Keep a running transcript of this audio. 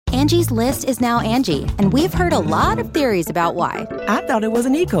Angie's List is now Angie, and we've heard a lot of theories about why. I thought it was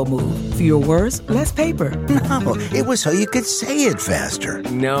an eco move. Fewer words, less paper. No, it was so you could say it faster.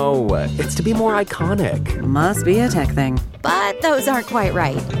 No, it's to be more iconic. Must be a tech thing. But those aren't quite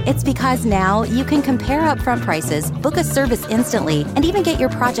right. It's because now you can compare upfront prices, book a service instantly, and even get your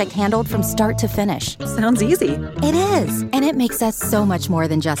project handled from start to finish. Sounds easy. It is, and it makes us so much more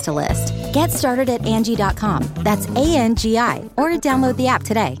than just a list. Get started at Angie.com. That's ANGI, or download the app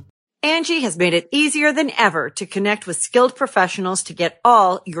today. Angie has made it easier than ever to connect with skilled professionals to get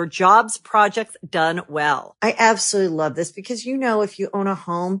all your jobs projects done well. I absolutely love this because, if you own a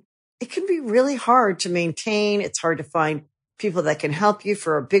home, it can be really hard to maintain. It's hard to find people that can help you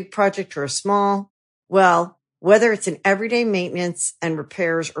for a big project or a small. Well, whether it's in everyday maintenance and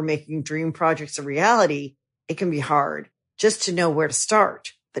repairs or making dream projects a reality, it can be hard just to know where to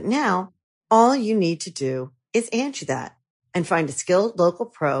start. But now all you need to do is Angie that and find a skilled local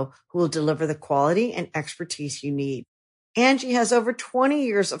pro who will deliver the quality and expertise you need. Angie has over 20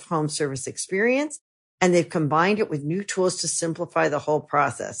 years of home service experience, and they've combined it with new tools to simplify the whole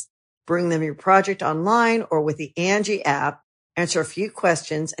process. Bring them your project online or with the Angie app, answer a few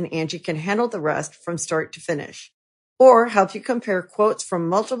questions, and Angie can handle the rest from start to finish. Or help you compare quotes from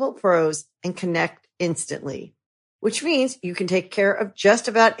multiple pros and connect instantly, which means you can take care of just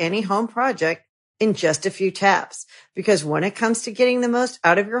about any home project in just a few taps. Because when it comes to getting the most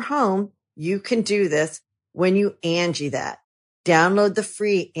out of your home, you can do this when you Angie that. Download the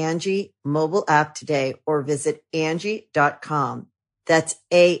free Angie mobile app today or visit Angie.com. That's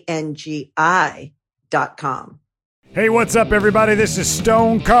ANGI.com. Hey, what's up, everybody? This is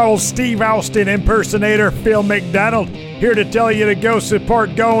Stone Cold Steve Austin impersonator Phil McDonald here to tell you to go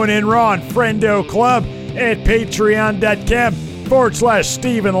support Going In Raw on Friendo Club at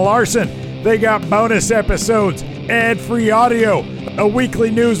patreon.com/Steven Larson. They got bonus episodes, ad-free audio, a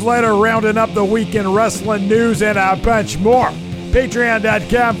weekly newsletter rounding up the weekend wrestling news, and a bunch more.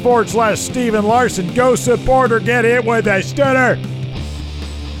 Patreon.com/Steven Larson. Go support or get hit with a stunner.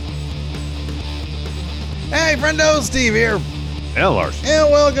 Hey, friendo, Steve here. And Larson. And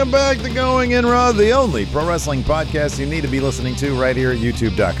welcome back to Going In Raw, the only pro wrestling podcast you need to be listening to right here at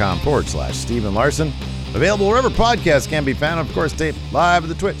youtube.com/Steven Larson. Available wherever podcasts can be found. Of course, taped live at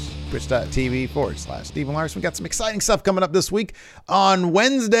the twitch.tv/Steven Larson. We got some exciting stuff coming up this week on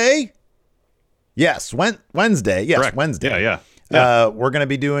Wednesday. Yes, Wednesday. Yes, correct. Wednesday. Yeah. We're going to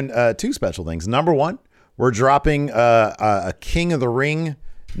be doing two special things. Number one, we're dropping a King of the Ring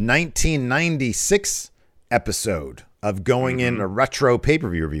 1996 episode of Going In, a retro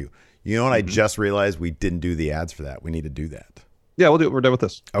pay-per-view review. You know what? I just realized we didn't do the ads for that. We need to do that. Yeah, we'll do it. We're done with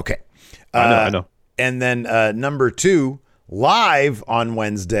this. Okay. I know. And then number two, live on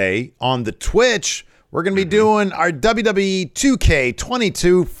Wednesday on the Twitch, we're going to be doing our WWE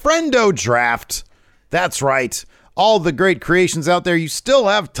 2K22 Friendo Draft. That's right. All the great creations out there. You still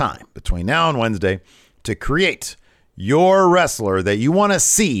have time between now and Wednesday to create your wrestler that you want to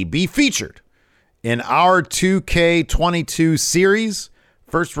see be featured in our 2K22 series.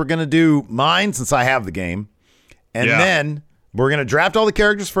 First, we're going to do mine since I have the game. And then we're going to draft all the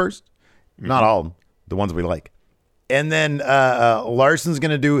characters first. Not all of them, the ones we like. And then Larson's going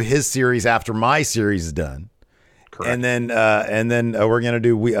to do his series after my series is done. Correct. And then we're going to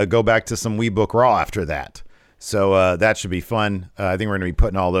do go back to some We Book Raw after that. So that should be fun. I think we're going to be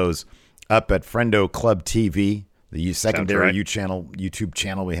putting all those up at Friendo Club TV, the secondary YouTube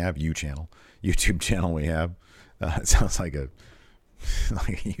channel we have. It sounds like a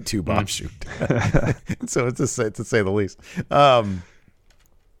YouTube offshoot. So it's to say the least.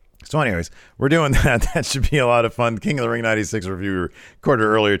 So anyways, we're doing that. That should be a lot of fun. King of the Ring 96 review recorded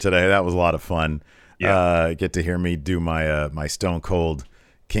earlier today. That was a lot of fun. Yeah. Get to hear me do my my Stone Cold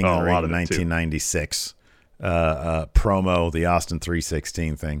King of the Ring 1996 promo, the Austin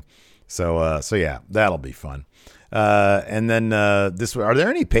 316 thing. So yeah, that'll be fun. And then are there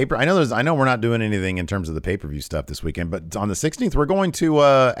any paper? I know we're not doing anything in terms of the pay-per-view stuff this weekend, but on the 16th we're going to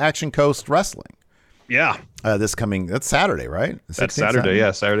Action Coast Wrestling. Yeah. That's Saturday, right? That's Saturday,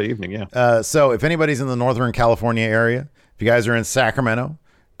 yeah, Saturday evening, yeah. So if anybody's in the Northern California area, if you guys are in Sacramento,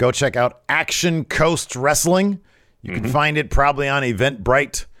 go check out Action Coast Wrestling. You can find it probably on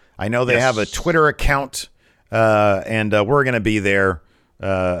Eventbrite. I know they have a Twitter account, and we're going to be there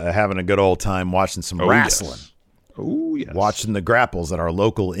having a good old time watching some wrestling. Yes. Oh, yes. Watching the grapples at our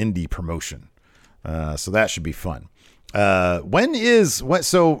local indie promotion. So that should be fun. For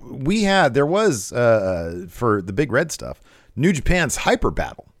the Big Red stuff, New Japan's Hyper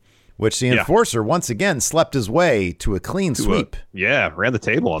Battle, which the Enforcer once again slept his way to a clean sweep. Ran the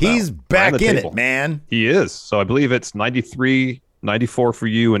table on He's back in it, man. He is. So I believe it's 93 94 for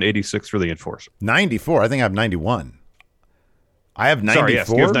you and 86 for the Enforcer. 94. I think I have 91. I have 94. Sorry, yes,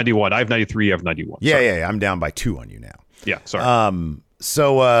 you have 91. I have 93. You have 91. Yeah. I'm down by 2 on you now. Yeah, sorry.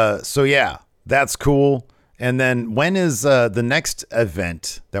 So yeah, that's cool. And then when is the next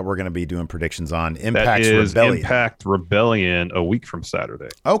event that we're going to be doing predictions on? Impact Rebellion. Impact Rebellion a week from Saturday.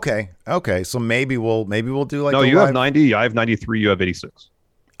 Okay. So maybe we'll do like. No, you have 90. I have 93. You have 86.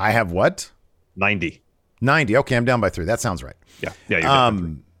 I have what? 90. 90. Okay, I'm down by 3. That sounds right. Yeah. You're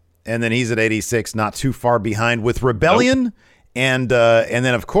down and then he's at 86, not too far behind with Rebellion. Nope. And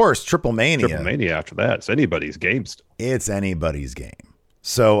then of course Triple Mania. Triple Mania after that. It's anybody's game. It's anybody's game.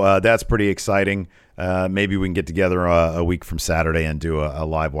 So that's pretty exciting. Maybe we can get together a week from Saturday and do a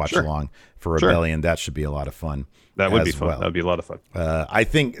live watch along for Rebellion. That should be a lot of fun. That would be fun. That would be a lot of fun. I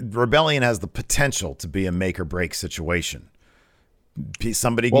think Rebellion has the potential to be a make or break situation.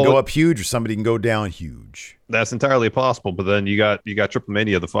 Somebody can go up huge or somebody can go down huge. That's entirely possible. But then you got Triple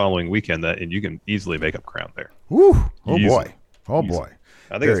Mania the following weekend, and you can easily make up ground there. Woo! Oh boy!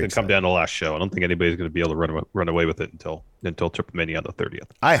 I think it's going to come down to the last show. I don't think anybody's going to be able to run away with it until Triple Mania on the 30th.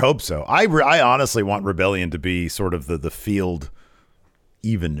 I hope so. I honestly want Rebellion to be sort of the field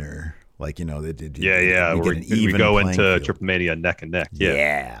evener. Like, you know, we go into field. Triple Mania neck and neck.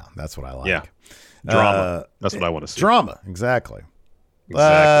 Yeah, that's what I like. Yeah, drama. That's what I want to see. Drama, exactly.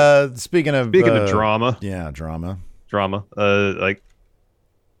 Speaking of drama, drama.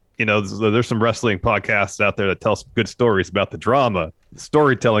 There's some wrestling podcasts out there that tell some good stories about the drama, the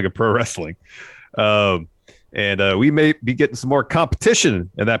storytelling of pro wrestling. And we may be getting some more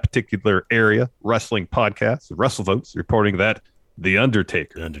competition in that particular area. Wrestling podcasts, WrestleVotes, reporting that The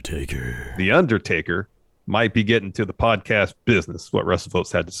Undertaker might be getting to the podcast business, what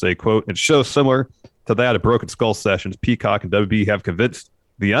WrestleVotes had to say. Quote, it shows similar to that of Broken Skull Sessions. Peacock and WB have convinced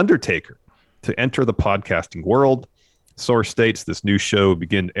The Undertaker to enter the podcasting world. Source states this new show will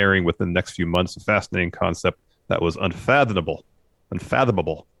begin airing within the next few months. A fascinating concept that was unfathomable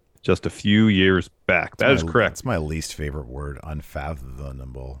just a few years back. That is correct. That's my least favorite word,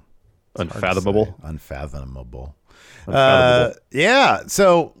 unfathomable. Unfathomable. Yeah.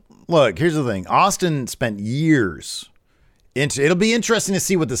 So look, here's the thing. Austin spent years it'll be interesting to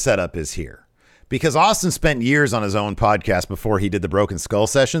see what the setup is here. Because Austin spent years on his own podcast before he did the Broken Skull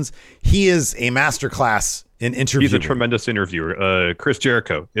Sessions. He is a masterclass in interviewing. He's a tremendous interviewer. Chris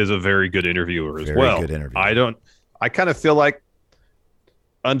Jericho is a very good interviewer as well. Very good interviewer. I kind of feel like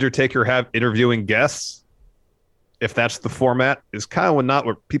Undertaker have interviewing guests, if that's the format, is kind of not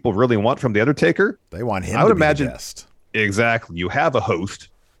what people really want from the Undertaker. They want him to be the guest. Exactly. You have a host.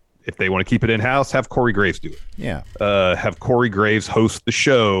 If they want to keep it in-house, have Corey Graves do it. Yeah. Have Corey Graves host the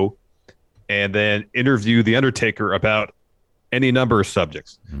show and then interview the Undertaker about any number of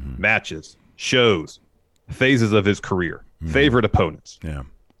subjects, matches, shows, phases of his career, favorite opponents. Yeah.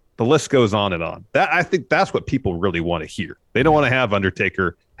 The list goes on and on. I think that's what people really want to hear. They don't want to have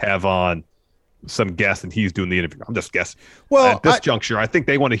Undertaker have on some guest and he's doing the interview. I'm just guessing. Well, at this juncture, I think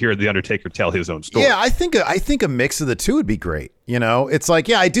they want to hear the Undertaker tell his own story. Yeah, I think a mix of the two would be great. You know, it's like,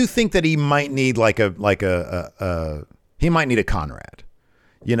 I do think that he might need he might need a Conrad,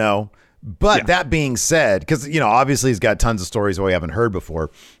 you know. But that being said, because, you know, obviously he's got tons of stories that we haven't heard before.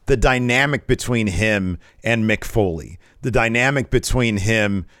 The dynamic between him and Mick Foley, the dynamic between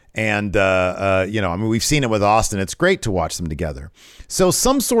him and, we've seen it with Austin. It's great to watch them together. So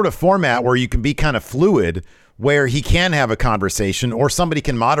some sort of format where you can be kind of fluid, where he can have a conversation or somebody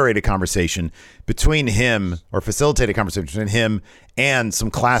can moderate a conversation between him or facilitate a conversation between him and some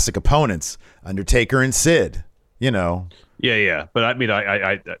classic opponents, Undertaker and Sid, you know. Yeah. But I mean,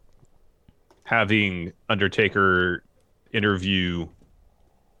 I having Undertaker interview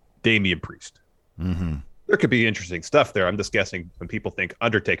Damian Priest. There could be interesting stuff there. I'm just guessing when people think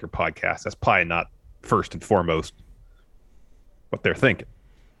Undertaker podcast, that's probably not first and foremost what they're thinking.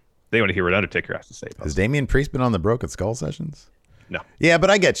 They want to hear what Undertaker has to say. Has Damian Priest been on the Broken Skull Sessions? No. Yeah, but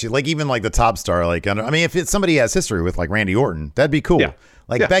I get you. Like, even like the top star, like, I mean, if it's somebody has history with like Randy Orton, that'd be cool. Yeah.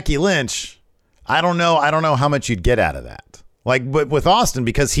 Like Becky Lynch, I don't know how much you'd get out of that. Like, but with Austin,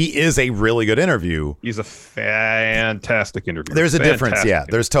 because he is a really good interview. He's a fantastic interviewer. There's a difference. Yeah,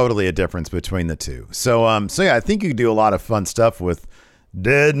 there's totally a difference between the two. So yeah, I think you could do a lot of fun stuff with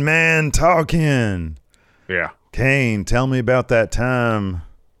Dead Man Talking. Yeah. Kane, tell me about that time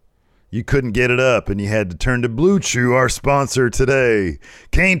you couldn't get it up and you had to turn to Blue Chew, our sponsor today.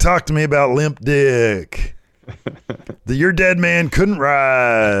 Kane, talk to me about Limp Dick. Your dead man couldn't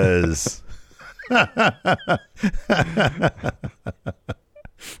rise. That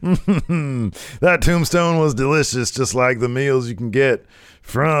tombstone was delicious, just like the meals you can get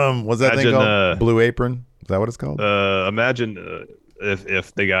from, what's that thing called? Blue Apron? Is that what it's called? Imagine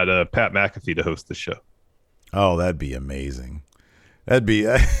if they got Pat McAfee to host the show. Oh, that'd be amazing. That'd be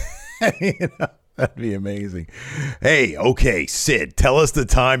that'd be amazing. Hey, okay, Sid, tell us the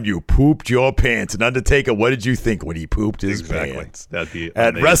time you pooped your pants. And Undertaker, what did you think when he pooped his pants? That'd be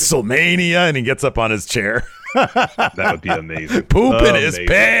at amazing. WrestleMania, and he gets up on his chair. That would be amazing. Pooping his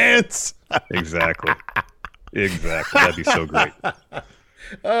pants. Exactly. That'd be so great.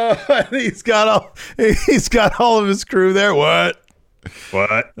 He's got all of his crew there. What?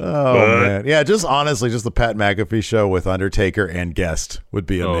 Man. Yeah, just honestly, just the Pat McAfee show with Undertaker and guest would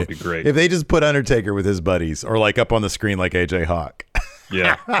be amazing. It'd be great. If they just put Undertaker with his buddies or like up on the screen like AJ Hawk.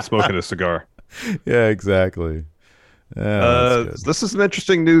 Yeah, smoking a cigar. Yeah, exactly. Yeah, this is some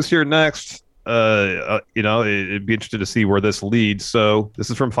interesting news here next. It'd be interesting to see where this leads. So this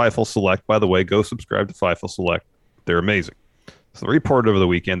is from Fightful Select, by the way. Go subscribe to Fightful Select. They're amazing. So they reported over the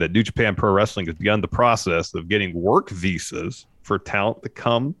weekend that New Japan Pro Wrestling has begun the process of getting work visas for talent to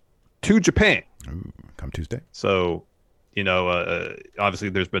come to Japan. Ooh, come Tuesday. So, obviously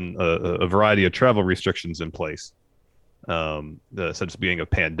there's been a variety of travel restrictions in place since the beginning of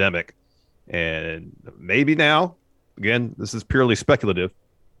pandemic. And maybe now, again, this is purely speculative,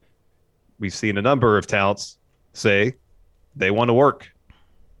 we've seen a number of talents say they want to work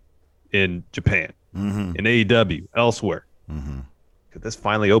in Japan, in AEW, elsewhere. Could this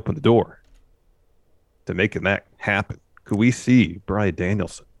finally open the door to making that happen? Could we see Bryan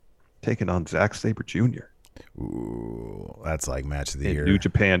Danielson taking on Zack Sabre Jr.? Ooh, that's like match of the year. New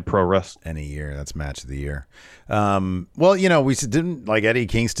Japan Pro Wrestling. Any year, that's match of the year. Well, we didn't like Eddie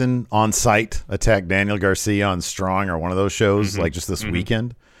Kingston on site attack Daniel Garcia on Strong or one of those shows like just this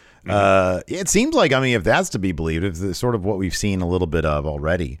weekend. It seems like, if that's to be believed, if it's sort of what we've seen a little bit of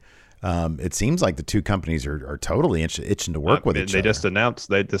already, it seems like the two companies are totally itching to work with each other. They just announced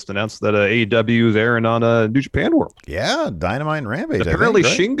that AEW is airing on New Japan World. Yeah, Dynamite and Rampage. Apparently,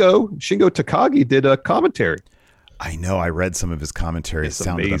 Shingo Takagi did a commentary. I know. I read some of his commentary. It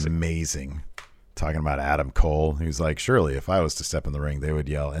sounded amazing. Talking about Adam Cole. He was like, surely if I was to step in the ring, they would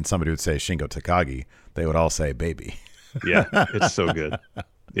yell. And somebody would say Shingo Takagi. They would all say, baby. Yeah, it's so good.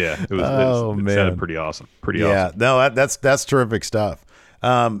 Yeah, it sounded pretty awesome. Yeah, no, that's terrific stuff.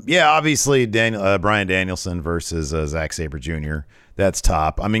 Obviously, Bryan Danielson versus Zack Sabre Jr. That's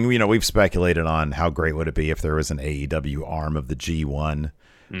top. We've speculated on how great would it be if there was an AEW arm of the G1.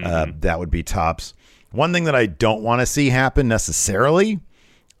 That would be tops. One thing that I don't want to see happen necessarily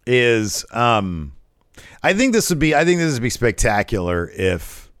is, I think this would be spectacular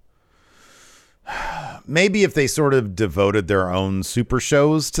if they sort of devoted their own super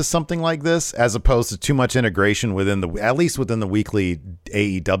shows to something like this, as opposed to too much integration at least within the weekly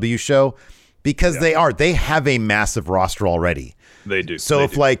AEW show, because they have a massive roster already. They do. So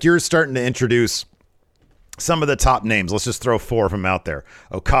if you're starting to introduce some of the top names, let's just throw four of them out there: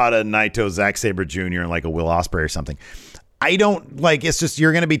 Okada, Naito, Zack Sabre Jr., and like a Will Ospreay or something. I don't it's just,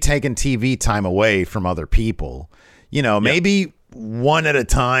 you're going to be taking TV time away from other people, maybe one at a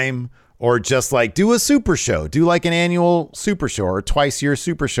time. Or just do a super show, do like an annual super show or twice a year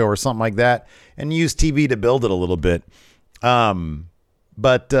super show or something like that, and use TV to build it a little bit.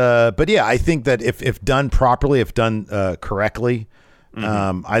 But yeah, I think that if done properly, if done correctly,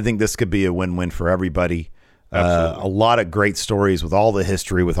 I think this could be a win-win for everybody. A lot of great stories with all the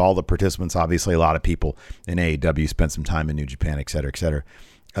history, with all the participants. Obviously, a lot of people in AEW spent some time in New Japan, et cetera, et cetera.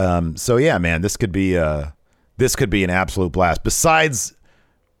 So yeah, man, this could be an absolute blast. Besides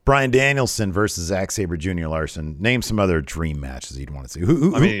Bryan Danielson versus Zack Sabre Jr. Larson, name some other dream matches you'd want to see.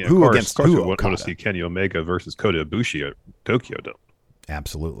 Who against who? You want to see Kenny Omega versus Kota Ibushi at Tokyo Dome.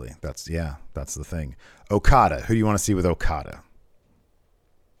 Absolutely. That's the thing. Okada. Who do you want to see with Okada?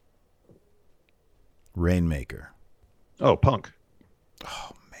 Rainmaker. Oh, Punk. Oh,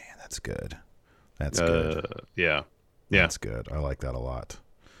 man, that's good. That's good. Yeah. That's good. I like that a lot.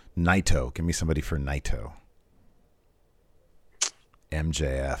 Naito. Give me somebody for Naito.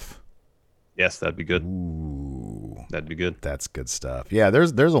 MJF. Yes, that'd be good. Ooh, that'd be good. That's good stuff. Yeah,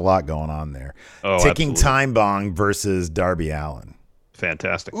 there's a lot going on there. Oh, Ticking absolutely. Time Bomb versus Darby Allin.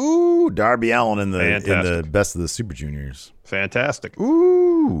 Fantastic. Ooh, Darby Allin in the best of the Super Juniors. Fantastic.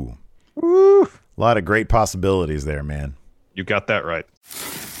 Ooh. A lot of great possibilities there, man. You got that right.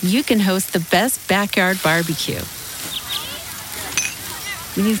 You can host the best backyard barbecue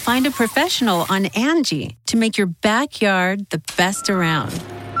when you find a professional on Angie to make your backyard the best around.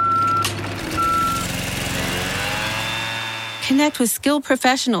 Connect with skilled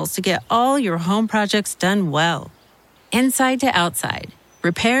professionals to get all your home projects done well. Inside to outside,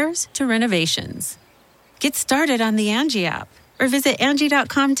 repairs to renovations. Get started on the Angie app or visit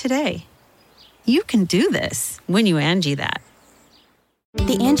Angie.com today. You can do this when you Angie that.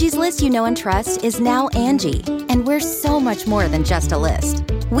 The Angie's List you know and trust is now Angie, and we're so much more than just a list.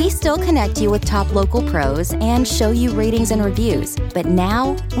 We still connect you with top local pros and show you ratings and reviews, but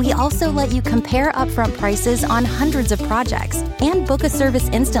now we also let you compare upfront prices on hundreds of projects and book a service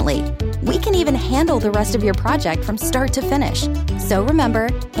instantly. We can even handle the rest of your project from start to finish. So remember,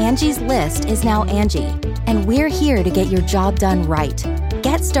 Angie's List is now Angie, and we're here to get your job done right.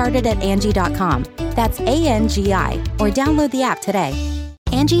 Get started at Angie.com. That's ANGI, or download the app today.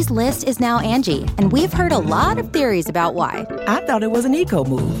 Angie's List is now Angie, and we've heard a lot of theories about why. I thought it was an eco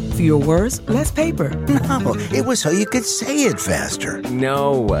move. Fewer words, less paper. No, it was so you could say it faster.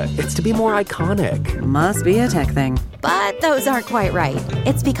 No, it's to be more iconic. Must be a tech thing. But those aren't quite right.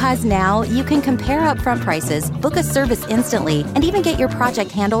 It's because now you can compare upfront prices, book a service instantly, and even get your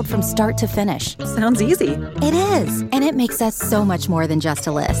project handled from start to finish. Sounds easy. It is, and it makes us so much more than just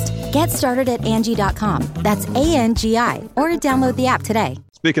a list. Get started at Angie.com. That's ANGI, or download the app today.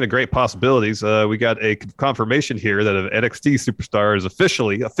 Speaking of great possibilities, we got a confirmation here that an NXT superstar is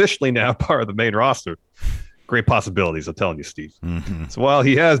officially now part of the main roster. Great possibilities, I'm telling you, Steve. Mm-hmm. So while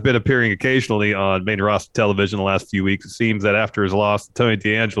he has been appearing occasionally on main roster television the last few weeks, it seems that after his loss to Tony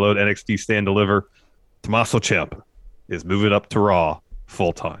D'Angelo at NXT Stand Deliver, Tommaso Ciampa is moving up to Raw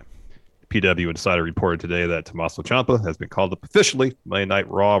full-time. PW Insider reported today that Tommaso Ciampa has been called up officially Monday Night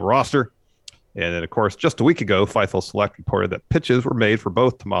Raw roster. And then, of course, just a week ago, Fightful Select reported that pitches were made for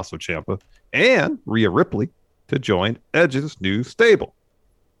both Tommaso Ciampa and Rhea Ripley to join Edge's new stable,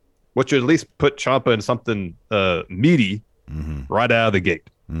 which would at least put Ciampa in something meaty right out of the gate.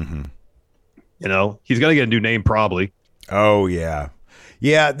 Mm-hmm. You know, he's going to get a new name probably. Oh, yeah.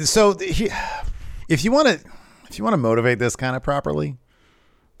 Yeah, so if you want to motivate this kind of properly,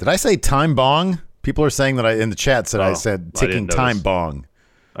 did I say time bong? People are saying that in the chat I said ticking time bong.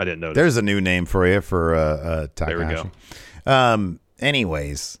 I didn't notice. There's a new name for you for Takahashi. There we go.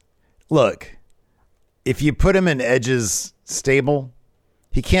 Anyways, look, if you put him in Edge's stable,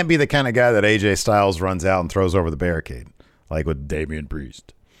 he can't be the kind of guy that AJ Styles runs out and throws over the barricade, like with Damian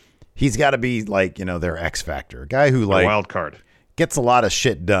Priest. He's got to be like, their X Factor, a guy who like wild card gets a lot of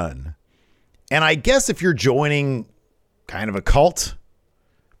shit done. And I guess if you're joining kind of a cults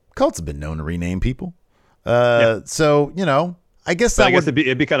have been known to rename people. So, I guess it'd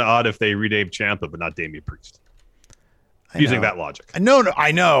be kind of odd if they renamed Ciampa, but not Damian Priest. Using that logic. No,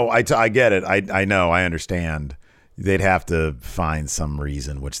 I know. I get it. I know. I understand. They'd have to find some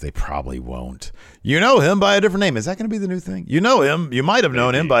reason, which they probably won't. You know him by a different name. Is that going to be the new thing? You know him. You might have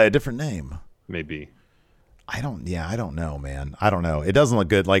known him by a different name. Maybe. I don't know, man. I don't know. It doesn't look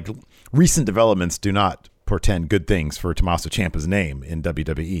good. Like, recent developments do not portend good things for Tommaso Ciampa's name in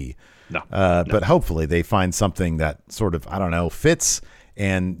WWE. No. But hopefully they find something that sort of, fits,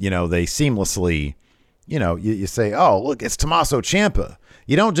 and, they seamlessly, you say, oh, look, it's Tommaso Ciampa.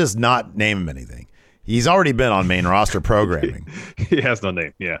 You don't just not name him anything. He's already been on main roster programming. He has no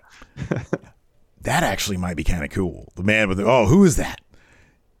name, yeah. That actually might be kind of cool. The man with who is that?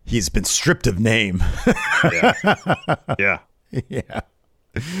 He's been stripped of name. Yeah. Yeah. Yeah.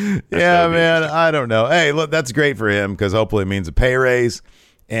 Yeah, man, I don't know. Hey, look, that's great for him because hopefully it means a pay raise.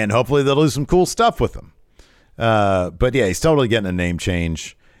 And hopefully they'll do some cool stuff with him. But yeah, he's totally getting a name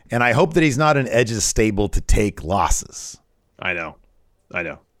change. And I hope that he's not in Edge's stable to take losses. I know.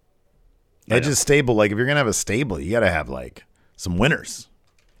 Edge's stable, like if you're going to have a stable, you got to have like some winners.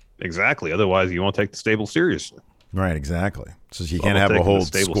 Exactly. Otherwise, you won't take the stable seriously. Right, exactly. So you can't have a whole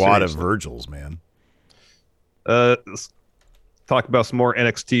squad of Virgils, man. Let's talk about some more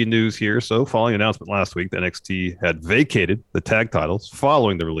NXT news here. So following an announcement last week, the NXT had vacated the tag titles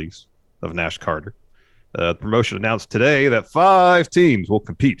following the release of Nash Carter. The promotion announced today that 5 teams will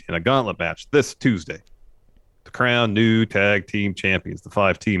compete in a gauntlet match this Tuesday to crown new tag team champions. The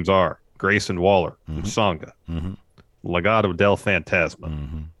 5 teams are Grayson Waller from Sangha, Legado del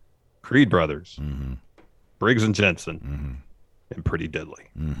Fantasma, Creed Brothers, Briggs and Jensen, and Pretty Deadly.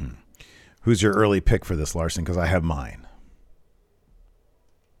 Who's your early pick for this, Larson? Because I have mine.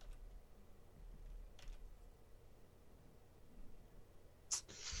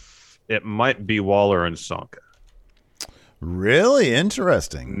 It might be Waller and Sangha. Really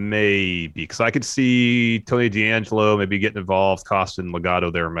interesting. Maybe, because I could see Tony D'Angelo maybe getting involved, costing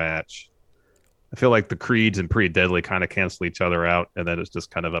Legado their match. I feel like the Creeds and Pretty Deadly kind of cancel each other out, and then it's just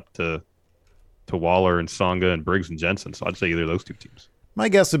kind of up to Waller and Sangha and Briggs and Jensen. So I'd say either of those 2 teams. My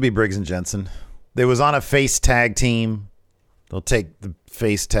guess would be Briggs and Jensen. They was on a face tag team. They'll take the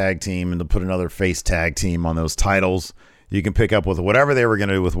face tag team and they'll put another face tag team on those titles. You can pick up with whatever they were going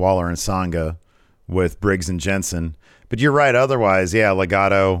to do with Waller and Sangha with Briggs and Jensen. But you're right. Otherwise, yeah,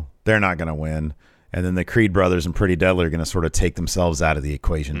 Legado, They're not going to win. And then the Creed brothers and Pretty Deadly are going to sort of take themselves out of the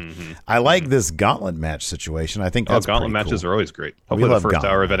equation. I like this gauntlet match situation. I think that's gauntlet pretty matches cool. are always great. Hopefully the first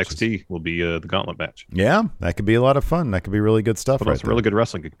hour of NXT will be the gauntlet match. Yeah, that could be a lot of fun. That could be really good stuff. But also really good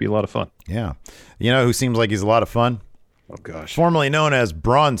wrestling. It could be a lot of fun. Yeah. You know who seems like he's a lot of fun? Oh, gosh. Formerly known as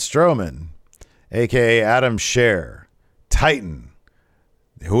Braun Strowman, a.k.a. Adam Scherr, Titan,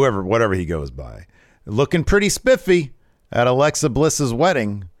 whatever he goes by. Looking pretty spiffy at Alexa Bliss's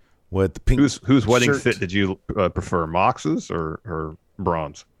wedding with the pink whose wedding shirt. fit did you prefer, Mox's or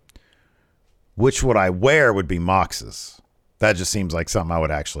Braun's? Which would I wear would be Mox's. That just seems like something I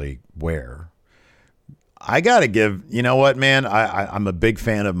would actually wear. I got to give, you know what, man? I'm a big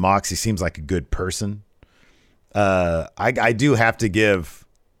fan of Mox. He seems like a good person. I do have to give,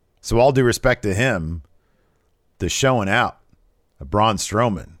 so all due respect to him, the showing out of Braun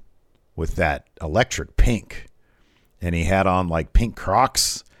Strowman with that electric pink. And he had on like pink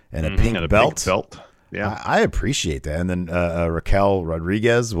Crocs and a pink belt. Yeah, I appreciate that. And then Raquel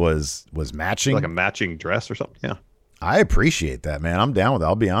Rodriguez was matching, like a matching dress or something. Yeah, I appreciate that, man. I'm down with it.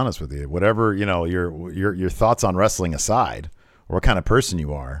 I'll be honest with you. Whatever, you know, your thoughts on wrestling aside, or what kind of person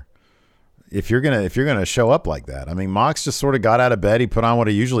you are, if you're gonna show up like that, I mean, Mox just sort of got out of bed. He put on what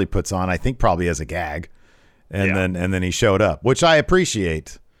he usually puts on. I think probably as a gag, and then he showed up, which I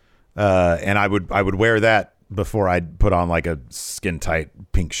appreciate. And I would wear that before I'd put on like a skin tight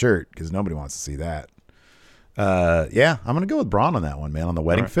pink shirt because nobody wants to see that. Yeah, I'm gonna go with Braun on that one, man. On the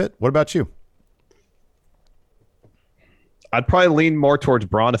wedding fit. What about you? I'd probably lean more towards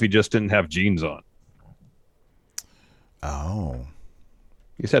Braun if he just didn't have jeans on. Oh,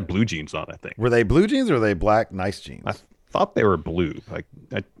 he just had blue jeans on, I think. Were they blue jeans or were they black nice jeans? I thought they were blue.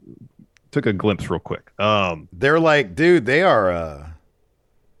 I took a glimpse real quick. They're like, dude, they are.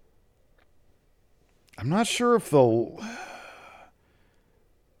 I'm not sure if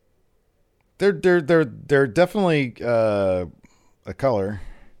they're definitely a color.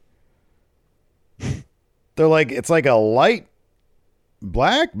 They're like, it's like a light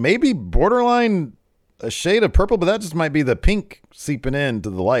black, maybe borderline a shade of purple, but that just might be the pink seeping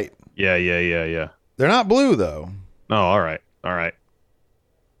into the light. Yeah. They're not blue though. Oh, all right.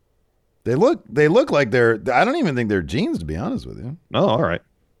 They look like they're. I don't even think they're jeans, to be honest with you. Oh, all right.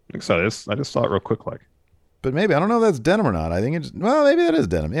 Excited. I just saw it real quick, like. But maybe I don't know if that's denim or not. I think it's maybe that is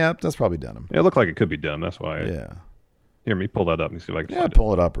denim. Yeah, that's probably denim. Yeah, it looked like it could be denim. That's why. Yeah. Here, me pull that up and see if I can. Yeah,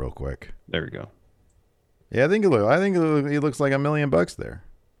 pull it up real quick. There we go. Yeah, I think he looks like $1 million there.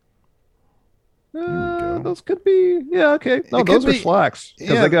 Those could be. Yeah, okay. No, those are slacks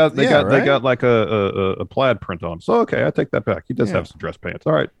because they got like a plaid print on them. So okay, I take that back. He does have some dress pants.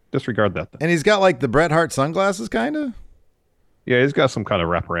 All right, disregard that then. And he's got like the Bret Hart sunglasses, kind of. Yeah, he's got some kind of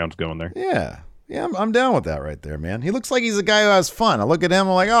wraparounds going there. Yeah, I'm down with that right there, man. He looks like he's a guy who has fun. I look at him,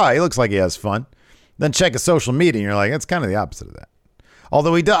 I'm like, oh, he looks like he has fun. Then check his social media, and you're like, it's kind of the opposite of that.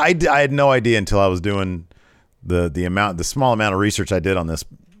 Although I had no idea until I was doing the small amount of research I did on this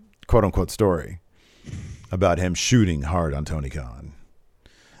quote unquote story about him shooting hard on Tony Khan,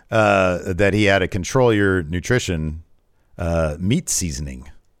 that he had to control your nutrition meat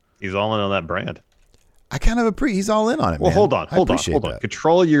seasoning. He's all in on that brand. I kind of he's all in on it. Well, man. hold on. That.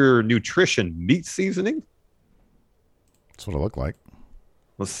 Control your nutrition meat seasoning? That's what it looked like.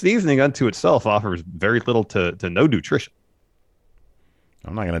 Well, seasoning unto itself offers very little to no nutrition.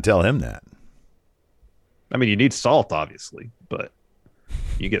 I'm not going to tell him that. I mean, you need salt, obviously, but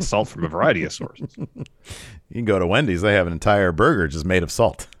you get salt from a variety of sources. You can go to Wendy's. They have an entire burger just made of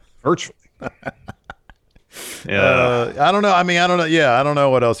salt. Virtually. Yeah. I don't know. I mean, I don't know. Yeah, I don't know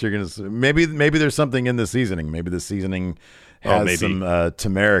what else you're going to say. Maybe there's something in the seasoning. Maybe the seasoning has some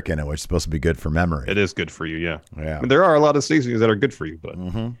turmeric in it, which is supposed to be good for memory. It is good for you, yeah. Yeah. I mean, there are a lot of seasonings that are good for you, but.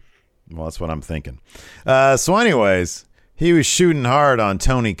 Mm-hmm. Well, that's what I'm thinking. So anyways, he was shooting hard on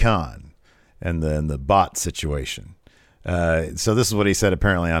Tony Khan and then the bot situation. So this is what he said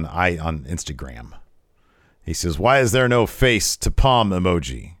apparently on Instagram. He says, "Why is there no face to palm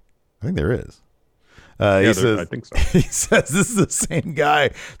emoji?" I think there is. He says, I think so. He says this is the same guy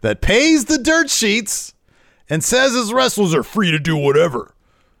that pays the dirt sheets and says his wrestlers are free to do whatever,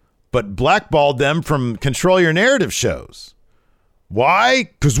 but blackballed them from Control Your Narrative shows. Why?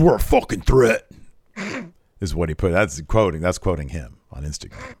 Because we're a fucking threat. Is what he put. That's quoting him on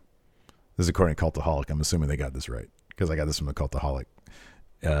Instagram. This is according to Cultaholic. I'm assuming they got this right because I got this from the Cultaholic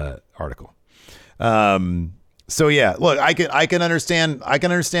article. So yeah, look, I can understand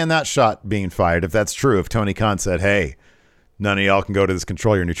that shot being fired if that's true. If Tony Khan said, "Hey, none of y'all can go to this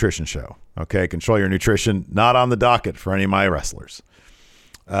Control Your Nutrition show." Okay, Control Your Nutrition not on the docket for any of my wrestlers.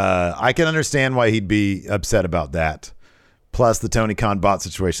 I can understand why he'd be upset about that, Plus, the Tony Khan bot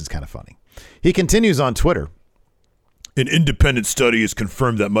situation is kind of funny. He continues on Twitter. An independent study has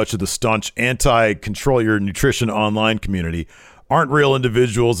confirmed that much of the staunch anti-control your nutrition online community aren't real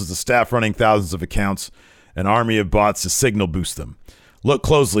individuals as the staff running thousands of accounts, an army of bots to signal boost them. Look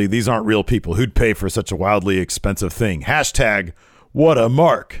closely. These aren't real people. Who'd pay for such a wildly expensive thing? Hashtag what a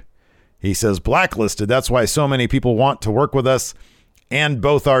mark. He says blacklisted. That's why so many people want to work with us. And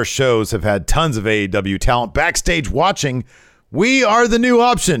both our shows have had tons of AEW talent backstage watching. We are the new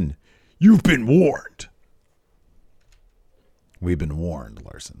option. You've been warned. We've been warned,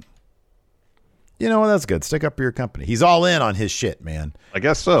 Larson. You know what? That's good. Stick up for your company. He's all in on his shit, man. I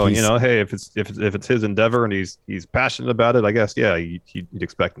guess so. Hey, if it's his endeavor and he's passionate about it, I guess you'd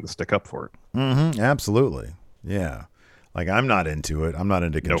expect him to stick up for it. Mm-hmm. Absolutely. Yeah. Like I'm not into it. I'm not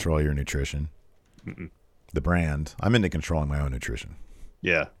into control your nutrition. Mm-mm. The brand. I'm into controlling my own nutrition.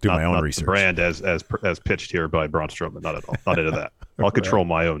 Yeah. Do my own research. The brand as pitched here by Braun Strowman. Not at all. Not into that. I'll control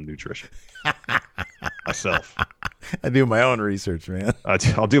my own nutrition. Myself. I do my own research, man.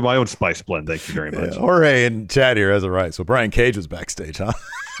 I'll do my own spice blend. Thank you very much. Jorge and Chad here has it right. So Brian Cage was backstage, huh?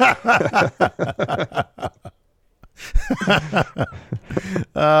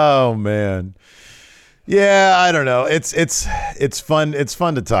 Oh man. Yeah, I don't know. It's fun. It's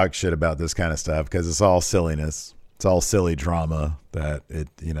fun to talk shit about this kind of stuff because it's all silliness. It's all silly drama that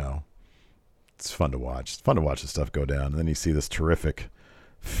it's fun to watch. It's fun to watch this stuff go down. And then you see this terrific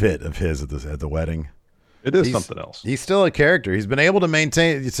fit of his at the wedding. It is something else. He's still a character. He's been able to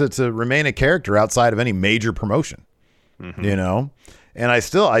maintain to remain a character outside of any major promotion. Mm-hmm. And I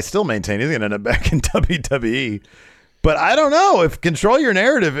still maintain he's going to end up back in WWE. But I don't know if control your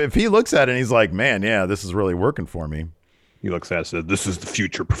narrative. If he looks at it and he's like, man, yeah, this is really working for me. He looks at it and says, this is the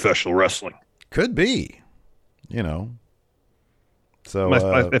future of professional wrestling. Could be. So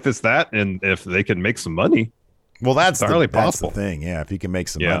if it's that, and if they can make some money, well, that's entirely that's possible. the thing. Yeah, if you can make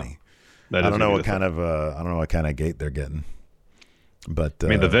some money, I don't know what kind of gate they're getting. But the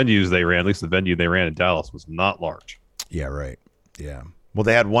venues they ran, at least the venue they ran in Dallas, was not large. Yeah, right. Yeah. Well,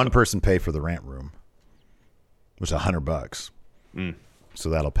 they had one person pay for the rant room, which is $100. So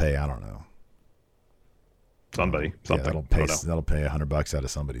that'll pay. I don't know. Something. That'll pay $100 out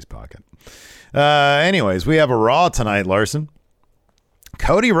of somebody's pocket. Anyways, we have a Raw tonight, Larson.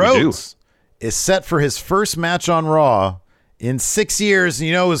 Cody Rhodes is set for his first match on Raw in 6 years.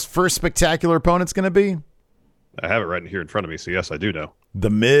 You know who his first spectacular opponent's going to be? I have it right here in front of me, so yes, I do know. The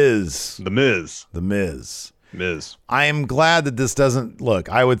Miz. The Miz. The Miz. Miz. I am glad that this doesn't look.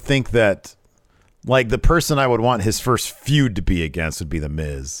 I would think that like the person I would want his first feud to be against would be the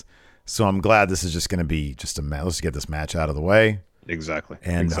Miz. So I'm glad this is just going to be just a match. Let's get this match out of the way. Exactly.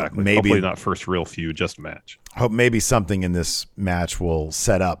 And maybe hopefully not first real feud, just a match. Hope maybe something in this match will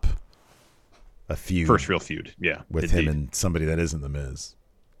set up a feud. First real feud, yeah. With him and somebody that isn't the Miz.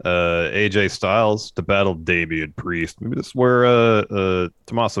 AJ Styles to battle Damian Priest. Maybe this is where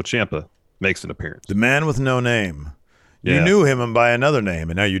Tommaso Ciampa makes an appearance. The man with no name. Yeah. You knew him by another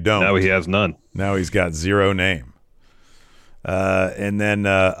name, and now you don't. Now he has none. Now he's got zero name. And then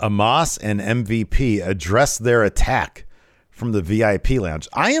Amos and MVP address their attack from the VIP lounge.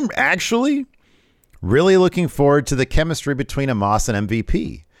 I am actually really looking forward to the chemistry between Amos and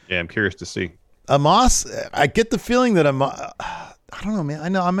MVP. Yeah, I'm curious to see. Amos, I get the feeling that I don't know, man. I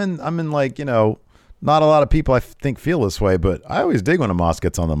know I'm in like, not a lot of people I think feel this way, but I always dig when Amos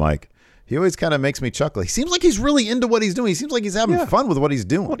gets on the mic. He always kind of makes me chuckle. He seems like he's really into what he's doing. He seems like he's having fun with what he's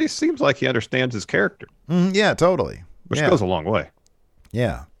doing. Well, he seems like he understands his character. Yeah, totally. Which goes a long way.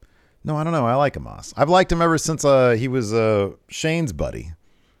 Yeah. No, I don't know. I like Amos. I've liked him ever since he was Shane's buddy.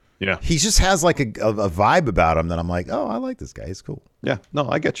 Yeah. He just has like a vibe about him that I'm like, oh, I like this guy. He's cool. Yeah. No,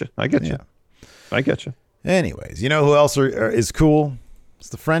 I get you. I get you. Anyways, you know who else is cool? It's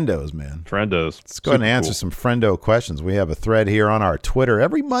the Friendos, man. Friendos. Let's go ahead and answer some Friendo questions. We have a thread here on our Twitter.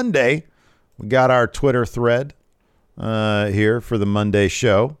 Every Monday, we got our Twitter thread here for the Monday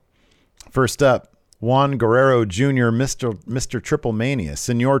show. First up, Juan Guerrero Jr., Mr. Triple Mania,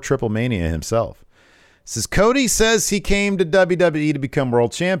 Senor Triple Mania himself. Says, Cody says he came to WWE to become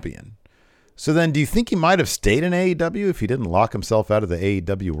world champion. So then do you think he might have stayed in AEW if he didn't lock himself out of the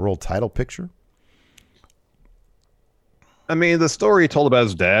AEW world title picture? I mean, the story he told about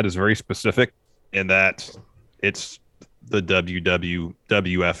his dad is very specific in that it's the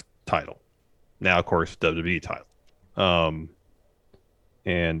WWF title. Now, of course, WWE title.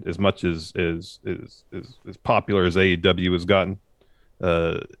 And as much as popular as AEW has gotten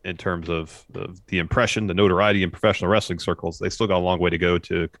in terms of the impression, the notoriety in professional wrestling circles, they still got a long way to go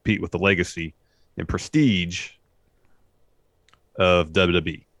to compete with the legacy and prestige of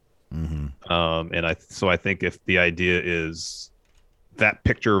WWE. And I think if the idea is that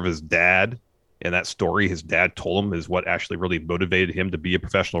picture of his dad and that story his dad told him is what actually really motivated him to be a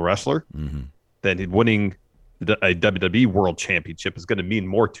professional wrestler, then winning a WWE World Championship is going to mean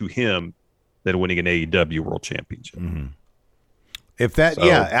more to him than winning an AEW World Championship. If that,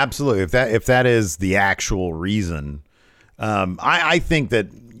 yeah, absolutely. If that is the actual reason, I think that,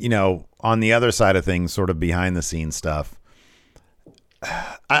 you know, on the other side of things, sort of behind the scenes stuff,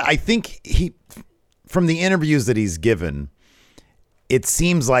 I think from the interviews that he's given, it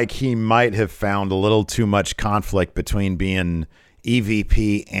seems like he might have found a little too much conflict between being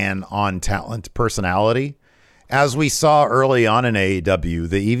EVP and on talent personality. As we saw early on in AEW,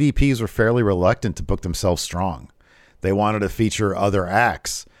 the EVPs were fairly reluctant to book themselves strong. They wanted to feature other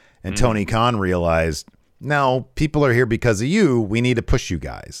acts. And Tony Khan realized, no, people are here because of you. We need to push you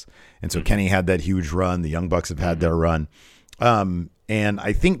guys. And so Kenny had that huge run. The Young Bucks have had their run. And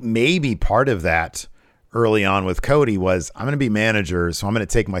I think maybe part of that early on with Cody was, I'm going to be manager, so I'm going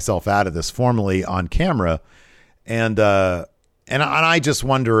to take myself out of this formally on camera. And I just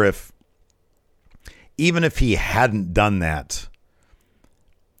wonder if, even if he hadn't done that,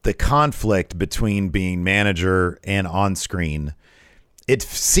 the conflict between being manager and on screen, it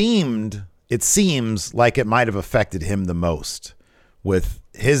seems like it might have affected him the most with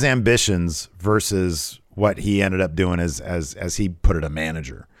his ambitions versus what he ended up doing as he put it, a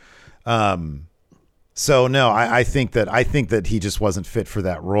manager. So no, I think that he just wasn't fit for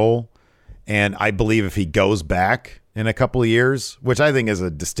that role. And I believe if he goes back in a couple of years, which I think is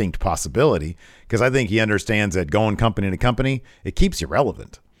a distinct possibility, because I think he understands that going company to company, it keeps you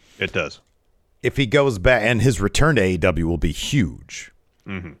relevant. It does. If he goes back, and his return to AEW will be huge.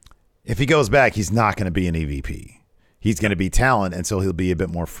 If he goes back, he's not going to be an EVP. He's going to be talent, and so he'll be a bit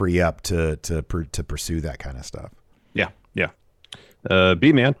more free up to pursue that kind of stuff. Yeah.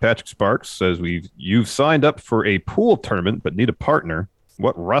 B-Man, Patrick Sparks says you've signed up for a pool tournament but need a partner.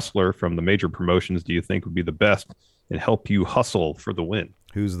 What wrestler from the major promotions do you think would be the best and help you hustle for the win?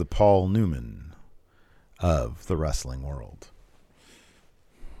 Who's the Paul Newman of the wrestling world?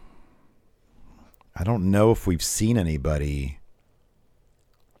 I don't know if we've seen anybody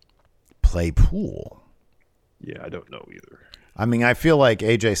play pool. Yeah, I don't know either. I mean, I feel like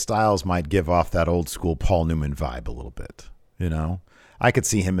AJ Styles might give off that old school Paul Newman vibe a little bit, you know? I could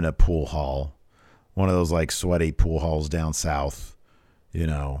see him in a pool hall, one of those like sweaty pool halls down south, you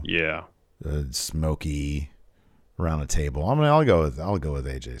know? Yeah. Smoky around a table. I mean, I'll go with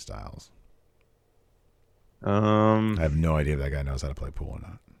AJ Styles. I have no idea if that guy knows how to play pool or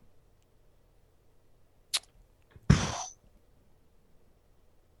not.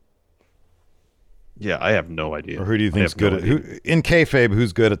 Yeah, I have no idea. Or who do you think's good at in kayfabe?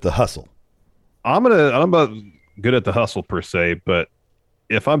 Who's good at the hustle? I'm about good at the hustle per se, but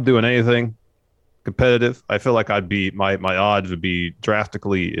if I'm doing anything competitive, I feel like I'd be my odds would be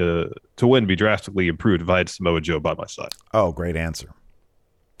drastically to win be drastically improved if I had Samoa Joe by my side. Oh, great answer.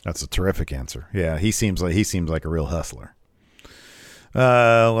 That's a terrific answer. Yeah, he seems like a real hustler.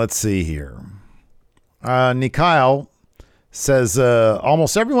 Let's see here. Nikyle says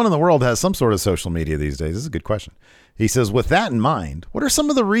almost everyone in the world has some sort of social media these days. This is a good question. He says, with that in mind, what are some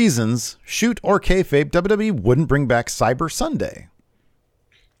of the reasons, shoot or kayfabe, WWE wouldn't bring back Cyber Sunday?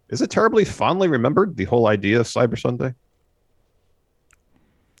 Is it terribly fondly remembered, the whole idea of Cyber Sunday?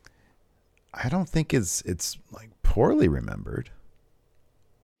 I don't think it's like poorly remembered.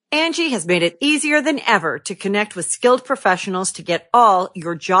 Angie has made it easier than ever to connect with skilled professionals to get all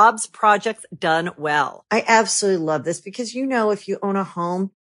your jobs projects done well. I absolutely love this because, you know, if you own a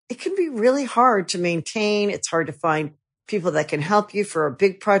home, it can be really hard to maintain. It's hard to find people that can help you for a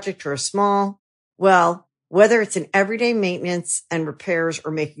big project or a small. Well, whether it's in everyday maintenance and repairs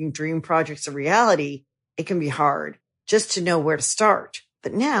or making dream projects a reality, it can be hard just to know where to start.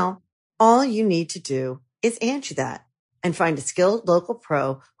 But now all you need to do is Angie that and find a skilled local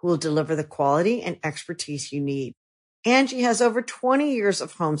pro who will deliver the quality and expertise you need. Angie has over 20 years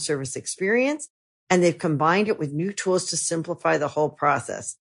of home service experience, and they've combined it with new tools to simplify the whole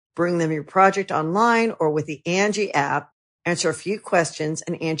process. Bring them your project online or with the Angie app, answer a few questions,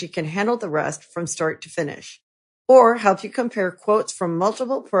 and Angie can handle the rest from start to finish. Or help you compare quotes from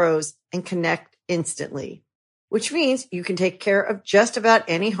multiple pros and connect instantly, which means you can take care of just about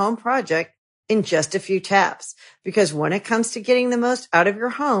any home project in just a few taps. Because when it comes to getting the most out of your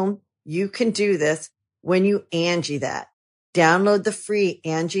home, you can do this when you Angie that. Download the free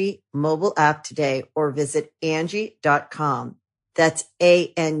Angie mobile app today or visit Angie.com. That's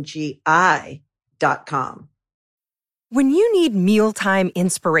ANGI.com. When you need mealtime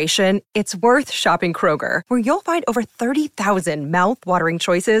inspiration, it's worth shopping Kroger, where you'll find over 30,000 mouth-watering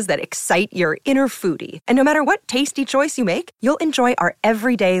choices that excite your inner foodie. And no matter what tasty choice you make, you'll enjoy our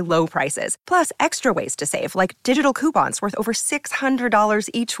everyday low prices, plus extra ways to save, like digital coupons worth over $600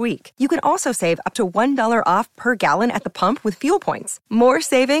 each week. You can also save up to $1 off per gallon at the pump with fuel points. More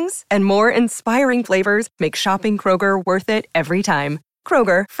savings and more inspiring flavors make shopping Kroger worth it every time.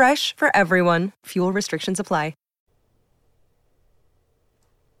 Kroger, fresh for everyone. Fuel restrictions apply.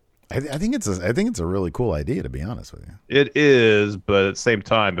 I think it's a really cool idea, to be honest with you. It is, but at the same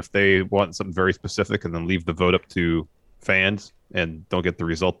time, if they want something very specific and then leave the vote up to fans and don't get the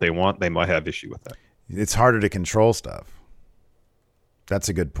result they want, they might have issue with that. It's harder to control stuff. That's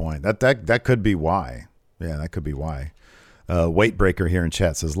a good point. That could be why. Yeah, that could be why. Weight Breaker here in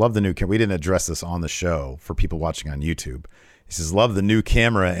chat says, love the new camera. We didn't address this on the show for people watching on YouTube. He says, love the new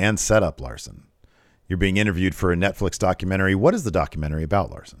camera and setup, Larson. You're being interviewed for a Netflix documentary. What is the documentary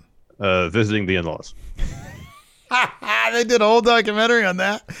about, Larson? Visiting the in-laws. They did a whole documentary on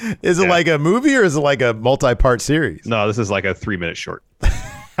that. Is it like a movie or is it like a multi-part series? No, this is like a 3-minute short.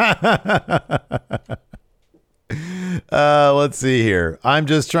 Let's see here. I'm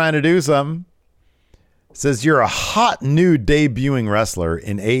just trying to do something. It says you're a hot new debuting wrestler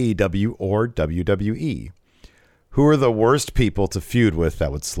in AEW or WWE. Who are the worst people to feud with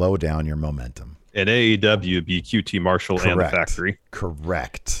that would slow down your momentum? In AEW, it'd be QT Marshall and the Factory.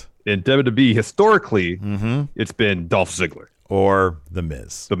 Correct. In WWE, historically, it's been Dolph Ziggler. Or The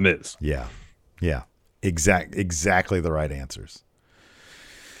Miz. The Miz. Yeah. Exactly the right answers.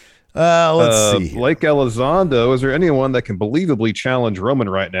 Let's see. Like Elizondo, is there anyone that can believably challenge Roman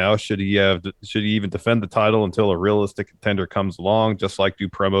right now? Should he even defend the title until a realistic contender comes along? Just like do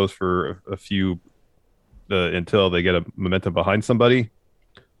promos for a few until they get a momentum behind somebody?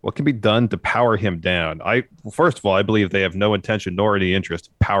 What can be done to power him down? First of all, I believe they have no intention nor any interest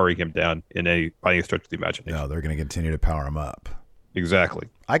in powering him down by any stretch of the imagination. No, they're going to continue to power him up. Exactly.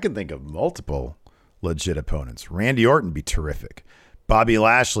 I can think of multiple legit opponents. Randy Orton be terrific. Bobby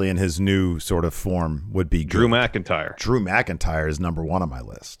Lashley in his new sort of form would be good. Drew McIntyre. Drew McIntyre is number one on my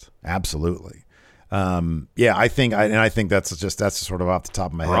list. Absolutely. I think that's sort of off the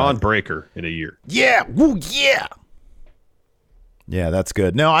top of my head. Braun Breaker in a year. Yeah. Woo, yeah. Yeah, that's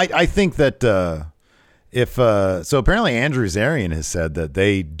good. No, I think that so apparently Andrew Zarian has said that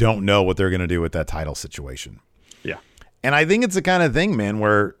they don't know what they're going to do with that title situation. Yeah. And I think it's the kind of thing, man,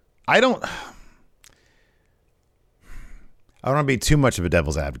 where I don't want to be too much of a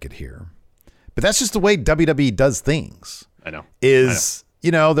devil's advocate here, but that's just the way WWE does things. I know.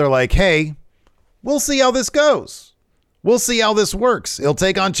 They're like, hey, we'll see how this goes. We'll see how this works. It'll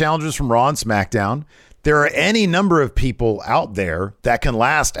take on challengers from Raw and SmackDown. There are any number of people out there that can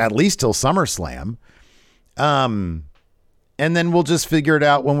last at least till SummerSlam. And then we'll just figure it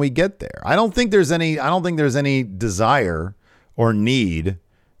out when we get there. I don't think there's any desire or need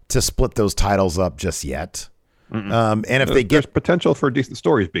to split those titles up just yet. And if there's potential for decent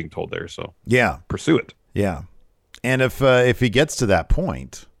stories being told there, so pursue it. Yeah. And if he gets to that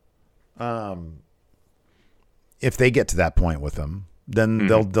point, if they get to that point with him, then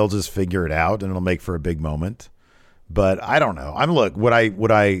they'll just figure it out and it'll make for a big moment. But I don't know.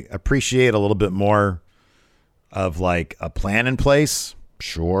 Would I appreciate a little bit more of like a plan in place?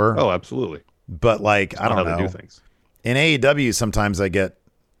 Sure. Oh, absolutely. But like, I don't know. They do things. In AEW, sometimes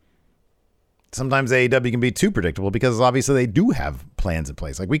AEW can be too predictable because obviously they do have plans in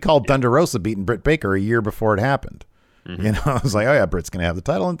place. Like we called Thunder Rosa beating Britt Baker a year before it happened. I was like, oh yeah, Britt's going to have the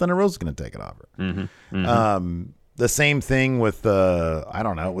title and Thunder Rosa's going to take it off her. The same thing with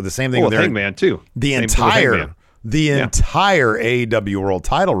with Hangman too. The entire AEW World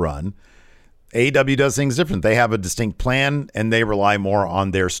Title run. AEW does things different. They have a distinct plan and they rely more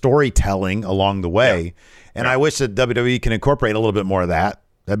on their storytelling along the way. Yeah. And I wish that WWE can incorporate a little bit more of that.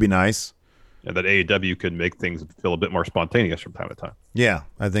 That'd be nice. And that AEW could make things feel a bit more spontaneous from time to time. Yeah,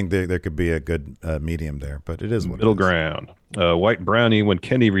 I think there could be a good medium there, but it is what middle it is. ground. White Brownie, when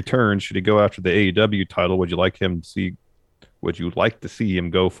Kenny returns, should he go after the AEW title? Would you like to see him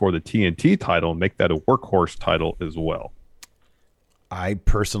go for the TNT title and make that a workhorse title as well? I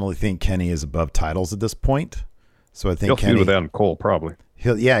personally think Kenny is above titles at this point, so I think he'll feud with Adam Cole probably. He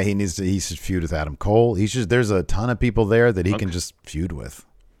should feud with Adam Cole. There's a ton of people there that he can just feud with.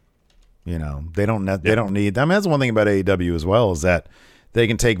 They don't need. I mean, that's one thing about AEW as well is that they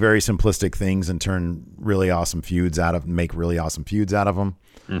can take very simplistic things and turn really awesome feuds make really awesome feuds out of them.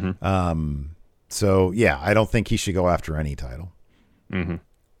 So yeah, I don't think he should go after any title.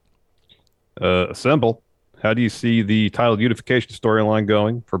 Assemble. How do you see the title unification storyline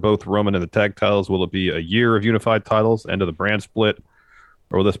going for both Roman and the tag titles? Will it be a year of unified titles, end of the brand split,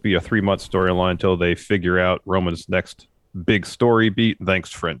 or will this be a 3-month storyline until they figure out Roman's next big story beat?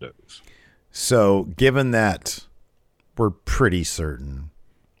 Thanks, friendos. So, given that we're pretty certain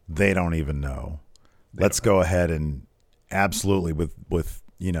they don't even know, let's go ahead and absolutely with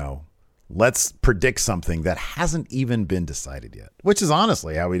let's predict something that hasn't even been decided yet, which is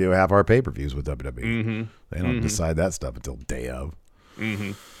honestly how we do half our pay-per-views with WWE. Mm-hmm. They don't decide that stuff until day of.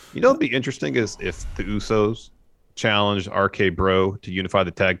 Mm-hmm. You know what'd be interesting is if the Usos challenged RK Bro to unify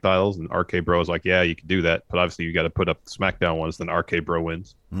the tag titles, and RK Bro is like, yeah, you can do that, but obviously you got to put up the SmackDown ones, then RK Bro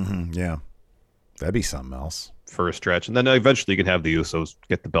wins. Mm-hmm. Yeah. That'd be something else. For a stretch. And then eventually you can have the Usos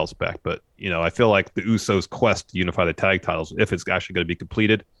get the belts back. But, I feel like the Usos' quest to unify the tag titles, if it's actually going to be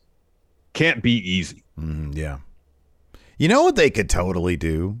completed, can't be easy. Yeah. You know what they could totally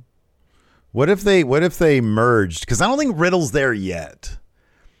do? What if they merged? Because I don't think Riddle's there yet.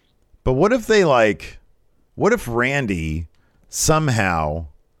 But what if Randy somehow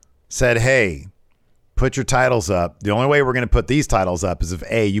said, hey, put your titles up. The only way we're going to put these titles up is if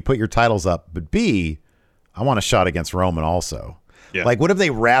A, you put your titles up, but B, I want a shot against Roman also. Yeah. Like, what if they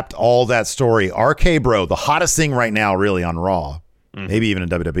wrapped all that story? RK Bro, the hottest thing right now, really, on Raw, maybe even in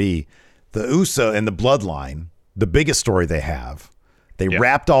WWE, the Uso and the Bloodline, the biggest story they have. They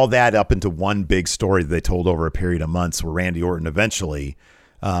wrapped all that up into one big story that they told over a period of months where Randy Orton eventually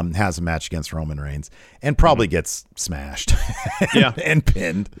has a match against Roman Reigns and probably gets smashed and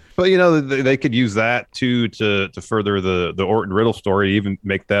pinned. But, they could use that too to further the Orton Riddle story, even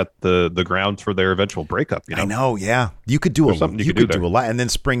make that the ground for their eventual breakup. I know. Yeah. You could do you could do a lot and then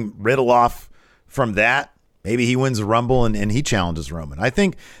spring Riddle off from that. Maybe he wins a Rumble and he challenges Roman. I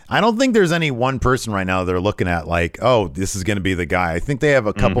don't think there's any one person right now they're looking at like, oh, this is going to be the guy. I think they have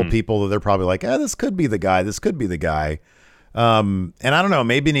a couple people that they're probably like, this could be the guy. This could be the guy. And I don't know,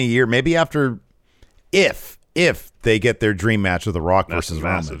 maybe in a year, maybe after, if they get their dream match with The Rock versus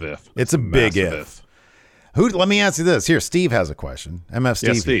Roman. If. It's a big if. Let me ask you this. Here, Steve has a question. MF Steve.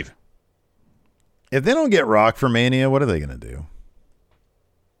 Yes, Steve. If they don't get Rock for Mania, what are they going to do?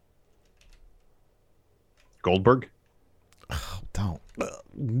 Goldberg? Oh, don't.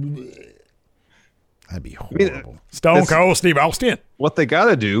 That'd be horrible. Stone Cold Steve Austin. What they got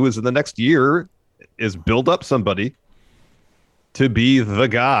to do is in the next year is build up somebody to be the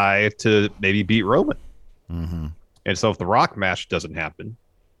guy to maybe beat Roman. Mm-hmm. And so if the Rock match doesn't happen,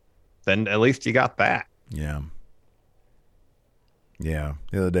 then at least you got that. Yeah. Yeah.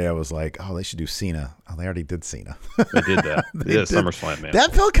 The other day I was like, oh, they should do Cena. Oh, they already did Cena. They did that. They did SummerSlam, man.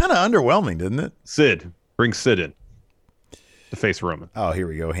 That felt kind of underwhelming, didn't it? Sid. Bring Sid in to face Roman. Oh, here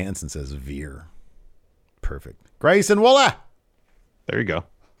we go. Hanson says Veer. Perfect. Grayson Walla. There you go.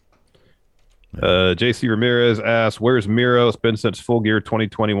 JC Ramirez asks, where's Miro? It's been since Full Gear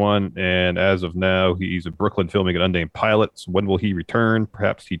 2021, and as of now, he's in Brooklyn filming an unnamed pilot. So when will he return?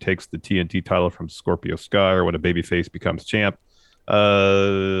 Perhaps he takes the TNT title from Scorpio Sky, or when a babyface becomes champ.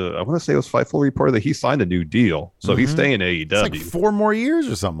 I want to say it was Fightful reported that he signed a new deal, so he's staying in AEW. It's like 4 more years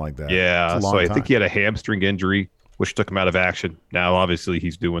or something like that. Yeah, so I think he had a hamstring injury, which took him out of action. Now, obviously,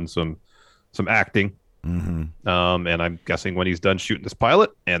 he's doing some acting. Mm-hmm. And I'm guessing when he's done shooting this pilot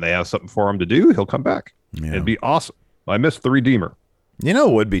and they have something for him to do, he'll come back. Yeah. It'd be awesome. I miss the Redeemer.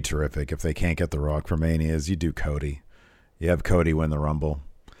 It would be terrific if they can't get The Rock for Mania is you do Cody. You have Cody win the Rumble.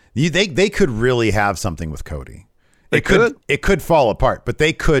 They could really have something with Cody. It could fall apart, but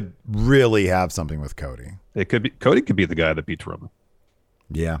they could really have something with Cody. Cody could be the guy that beats Roman.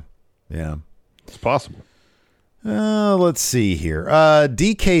 Yeah. Yeah. It's possible. Let's see here.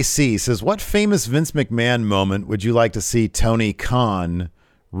 DKC says, what famous Vince McMahon moment would you like to see Tony Khan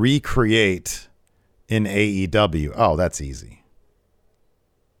recreate in AEW? Oh, that's easy.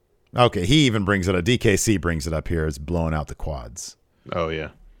 Okay, he even brings it up. DKC brings it up here as blowing out the quads. Oh, yeah.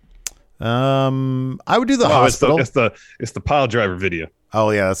 I would do the hospital. It's the pile driver video. Oh,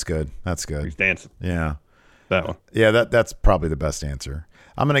 yeah, that's good. That's good. He's dancing. Yeah. That one. Yeah, that's probably the best answer.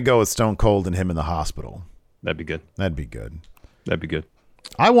 I'm going to go with Stone Cold and him in the hospital. That'd be good. That'd be good. That'd be good.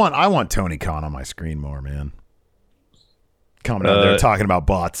 I want Tony Khan on my screen more, man. Coming out there talking about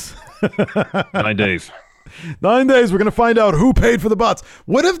bots. 9 days. 9 days. We're going to find out who paid for the bots.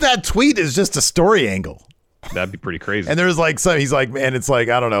 What if that tweet is just a story angle? That'd be pretty crazy. And there's he's like, man, it's like,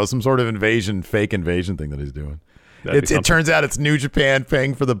 I don't know, some sort of fake invasion thing that he's doing. It turns out it's New Japan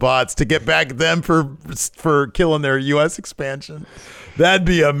paying for the bots to get back at them for killing their U.S. expansion. That'd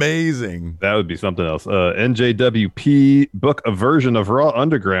be amazing. That would be something else. NJWP book a version of Raw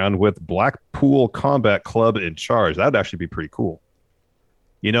Underground with Blackpool Combat Club in charge. That'd actually be pretty cool.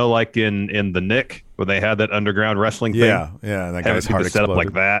 You know, like in the Nick, when they had that underground wrestling thing? Yeah. That guy's heart set up like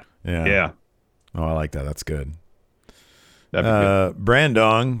exploded. that. Yeah. Oh, I like that. That's good. That'd be good.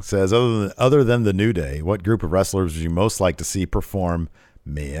 Brandong says, other than the New Day, what group of wrestlers would you most like to see perform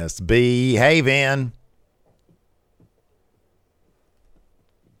Misbehavin'?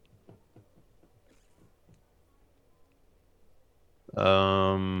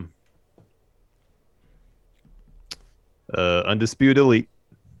 Undisputed Elite.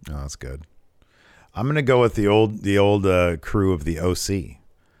 Oh, that's good. I'm gonna go with the old crew of the OC,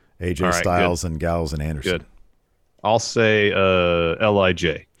 AJ Right, Styles and Gallows and Anderson. Good. I'll say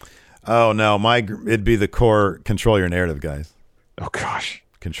LIJ. Oh no, it'd be the core control your narrative guys. Oh gosh,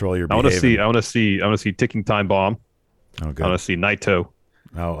 control your. I want to see Ticking Time Bomb. Oh good. I want to see Naito.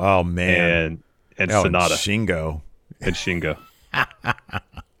 Oh man, and Sonata and Shingo.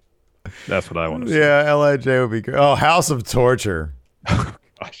 That's what I want to see. Yeah, LIJ would be great. Oh, House of Torture. Oh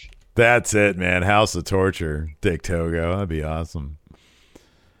gosh, that's it, man. House of Torture. Dick Togo. That'd be awesome.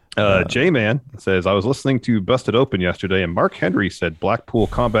 J-Man says, I was listening to Busted Open yesterday, and Mark Henry said Blackpool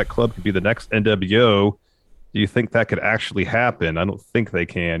Combat Club could be the next NWO. Do you think that could actually happen? I don't think they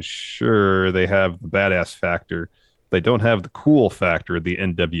can. Sure, they have the badass factor. They don't have the cool factor the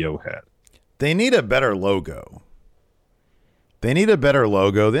NWO had. They need a better logo. The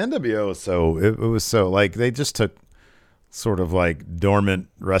NWO was so like they just took sort of like dormant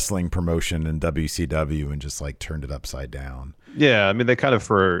wrestling promotion in WCW and just like turned it upside down. Yeah, I mean, they kind of,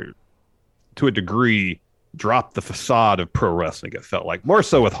 to a degree, dropped the facade of pro wrestling, it felt like. More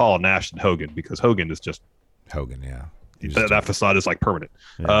so with Hall and Nash than Hogan, because Hogan is just... Hogan, yeah. That facade is like permanent.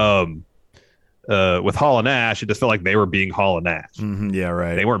 Yeah. With Hall and Nash, it just felt like they were being Hall and Nash. Mm-hmm, yeah,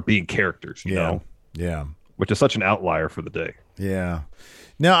 right. They weren't being characters, you know? Yeah. Which is such an outlier for the day. Yeah.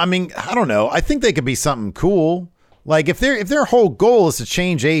 No, I mean, I don't know. I think they could be something cool. Like, if their whole goal is to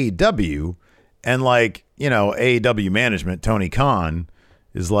change AEW... And like, you know, AEW management, Tony Khan,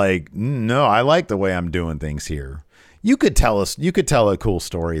 is like, no, I like the way I'm doing things here. You could tell a cool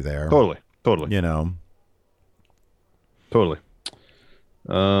story there. Totally. You know. Totally.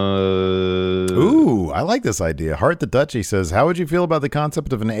 Ooh, I like this idea. Hart the Dutchie says, how would you feel about the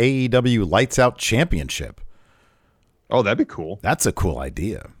concept of an AEW Lights Out Championship? Oh, that'd be cool. That's a cool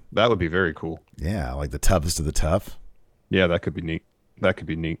idea. That would be very cool. Yeah, like the toughest of the tough. Yeah, that could be neat. That could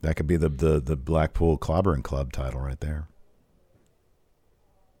be the Blackpool Clobbering Club title right there.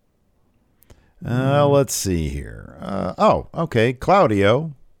 Let's see here. Okay.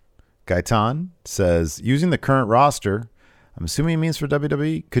 Claudio Gaitan says, using the current roster, I'm assuming he means for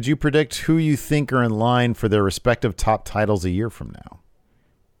WWE, could you predict who you think are in line for their respective top titles a year from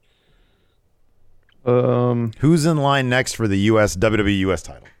now? Who's in line next for the WWE US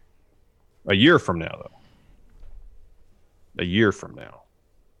title? A year from now, though. A year from now.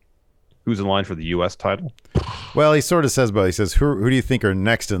 Who's in line for the U.S. title? Well, he sort of says, but he says, who do you think are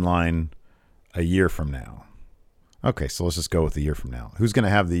next in line a year from now? Okay, so let's just go with the year from now. Who's going to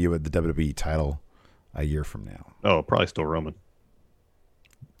have the WWE title a year from now? Oh, probably still Roman.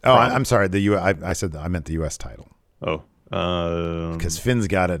 Oh, I'm sorry. I said I meant the U.S. title. Oh. Because Finn's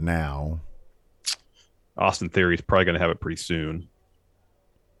got it now. Austin Theory's probably going to have it pretty soon.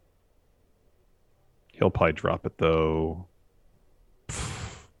 He'll probably drop it, though.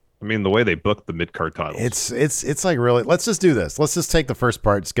 I mean, the way they booked the mid-card titles. It's like really, let's just do this. Let's just take the first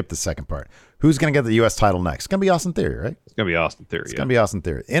part, skip the second part. Who's going to get the U.S. title next? It's going to be Austin Theory, right? It's going to be Austin Theory. It's going to be Austin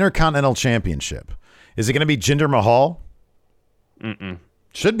Theory. Intercontinental Championship. Is it going to be Jinder Mahal? Mm-mm.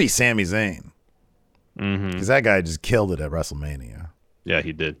 Should be Sami Zayn. Because that guy just killed it at WrestleMania. Yeah,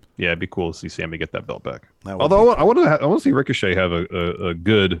 he did. Yeah, it'd be cool to see Sammy get that belt back. Although I want to see Ricochet have a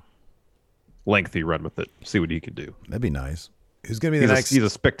good, lengthy run with it. See what he can do. That'd be nice. Who's going to be the next? He's a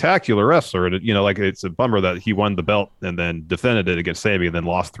spectacular wrestler. And, you know, like it's a bummer that he won the belt and then defended it against Sammy and then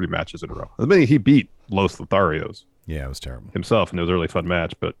lost 3 matches in a row. I mean, he beat Los Lotharios. Yeah, it was terrible. Himself, and it was a really fun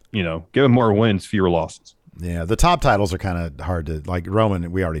match. But, you know, give him more wins, fewer losses. Yeah, the top titles are kind of hard to, like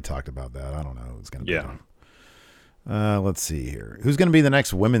Roman, we already talked about that. I don't know who's going to be on. Let's see here. Who's going to be the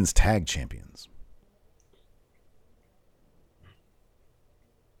next women's tag champions?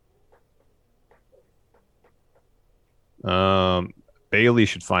 Bailey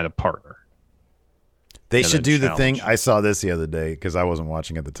should find a partner. They should do the thing. I saw this the other day because I wasn't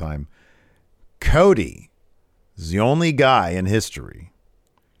watching at the time. Cody is the only guy in history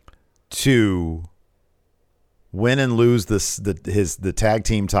to win and lose the tag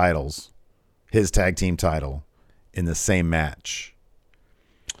team titles, his tag team title in the same match.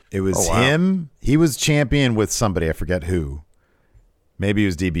 It was him. He was champion with somebody. I forget who. Maybe it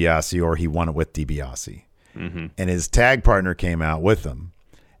was DiBiase or he won it with DiBiase. Mm-hmm. And his tag partner came out with him.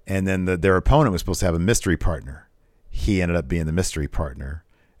 And then their opponent was supposed to have a mystery partner. He ended up being the mystery partner,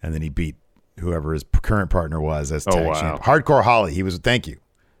 and then he beat whoever his current partner was as tag champ. Hardcore Holly.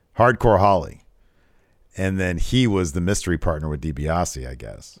 Hardcore Holly. And then he was the mystery partner with DiBiase, I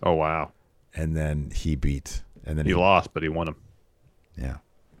guess. Oh, wow. And then he beat. And then he lost, but he won him. Yeah.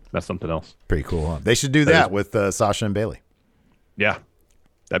 That's something else. Pretty cool, huh? They should do that with Sasha and Bayley. Yeah.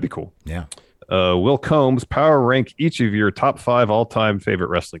 That'd be cool. Yeah. Will Combs, power rank each of your top 5 all-time favorite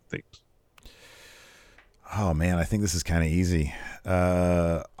wrestling themes. Oh, man, I think this is kind of easy.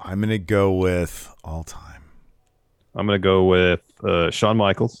 I'm going to go with all-time. I'm going to go with Shawn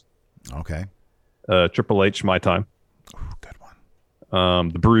Michaels. Okay. Triple H, My Time. Ooh, good one.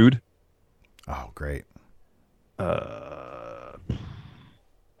 The Brood. Oh, great. We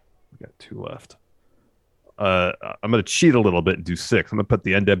got 2 left. I'm going to cheat a little bit and do 6. I'm going to put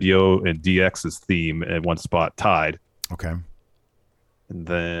the NWO and DX's theme in one spot tied. Okay. And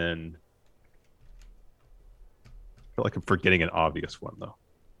then I feel like I'm forgetting an obvious one, though.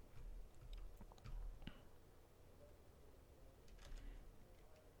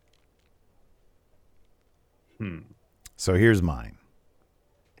 So here's mine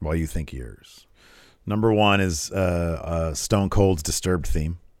while you think yours. Number 1 is Stone Cold's Disturbed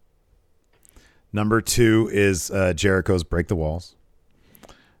theme. Number 2 is Jericho's Break the Walls.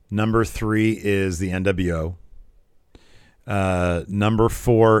 Number 3 is the NWO. Number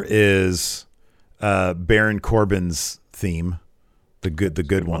 4 is Baron Corbin's theme, the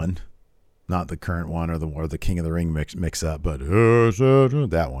good one, not the current one or the King of the Ring mix up, but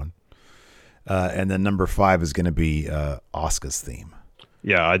that one. And then number 5 is going to be Asuka's theme.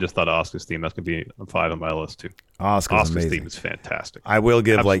 Yeah, I just thought Asuka's theme. That's going to be 5 on my list too. Asuka's amazing. Theme is fantastic. I will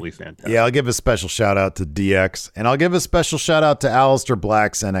give fantastic. I'll give a special shout out to DX, and I'll give a special shout out to Aleister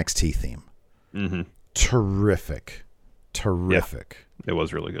Black's NXT theme. Mm-hmm. Terrific. Yeah, it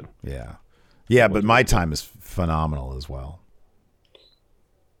was really good. Yeah, but My Time is phenomenal as well.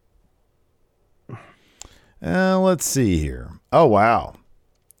 Let's see here. Oh, wow.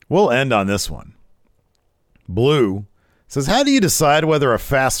 We'll end on this one. Blue says, how do you decide whether a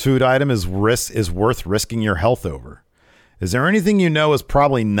fast food item is worth risking your health over? Is there anything you know is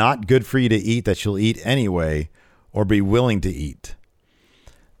probably not good for you to eat that you'll eat anyway or be willing to eat?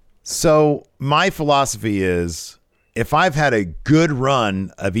 So my philosophy is, if I've had a good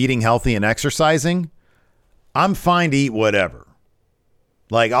run of eating healthy and exercising, I'm fine to eat whatever.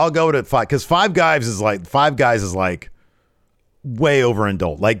 Like, I'll go to because Five Guys is like way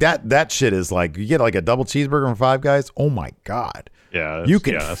overindulged. Like that shit is like, you get like a double cheeseburger from Five Guys. Oh my God. Yeah. You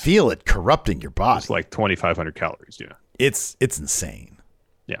can feel it corrupting your body. It's like 2,500 calories. Yeah. It's insane.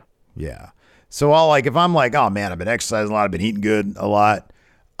 Yeah. Yeah. So if I'm like, oh man, I've been exercising a lot, I've been eating good a lot,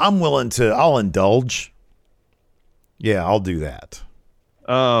 I'll indulge. Yeah, I'll do that.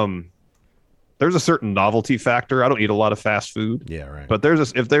 There's a certain novelty factor. I don't eat a lot of fast food. Yeah, right. But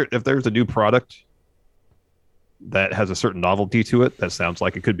if there's a new product that has a certain novelty to it that sounds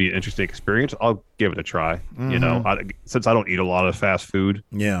like it could be an interesting experience, I'll give it a try. Mm-hmm. You know, since I don't eat a lot of fast food.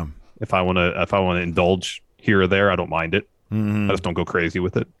 Yeah. If I want to indulge here or there, I don't mind it. Mm-hmm. I just don't go crazy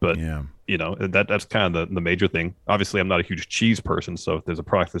with it. But you know, that's kind of the major thing. Obviously, I'm not a huge cheese person, so if there's a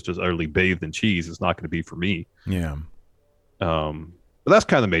product that's just utterly bathed in cheese, it's not going to be for me. Yeah. But that's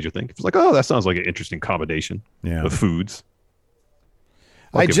kind of the major thing. It's like, oh, that sounds like an interesting combination of foods.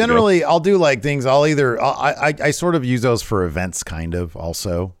 I'll do like things. I sort of use those for events kind of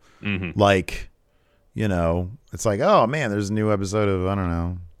also. Mm-hmm. Like, you know, it's like, oh man, there's a new episode of, I don't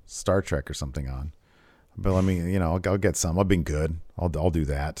know, Star Trek or something on. But let me, you know, I'll get some. I've been good. I'll do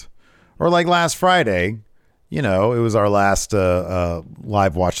that. Or like last Friday, you know, it was our last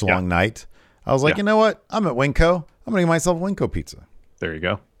live watch along night. I was like, you know what? I'm at Winco. I'm going to get myself a Winco pizza. There you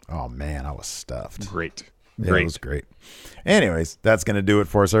go. Oh, man, I was stuffed. Great. Yeah, it was great. Anyways, that's going to do it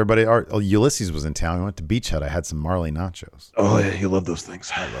for us, everybody. Ulysses was in town. We went to Beach Hut. I had some Marley nachos. Oh, yeah, you love those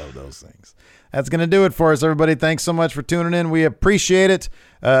things. I love those things. That's going to do it for us, everybody. Thanks so much for tuning in. We appreciate it.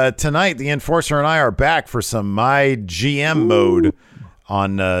 Tonight, the Enforcer and I are back for some My GM mode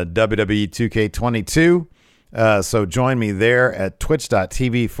on WWE 2K22. So join me there at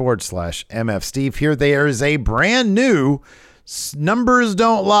twitch.tv/MFSteve. Here there is a brand new Numbers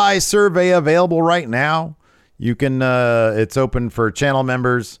Don't Lie survey available right now. You can, it's open for channel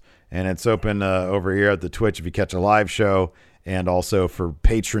members, and it's open over here at the Twitch if you catch a live show, and also for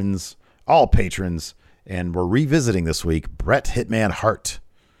patrons, all patrons. And we're revisiting this week Bret Hitman Hart.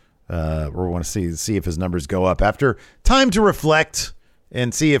 We want to see if his numbers go up after time to reflect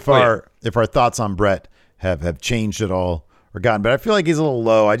and see if our thoughts on Bret have changed at all or gotten. But I feel like he's a little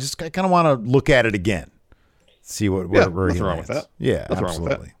low. I kind of want to look at it again. see where nothing he wrong lands. with that. Yeah, Nothing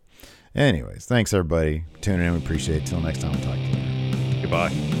absolutely. wrong with Anyways, thanks everybody for tuning in. We appreciate it. Till next time, we'll talk to you later.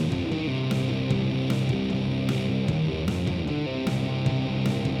 Goodbye.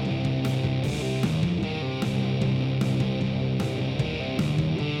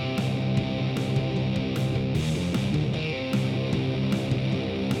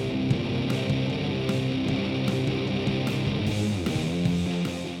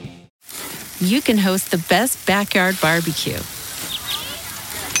 You can host the best backyard barbecue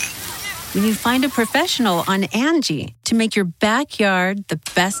when you find a professional on Angie to make your backyard the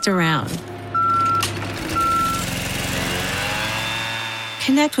best around.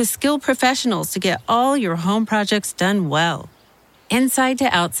 Connect with skilled professionals to get all your home projects done well. Inside to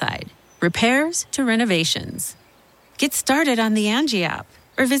outside, repairs to renovations. Get started on the Angie app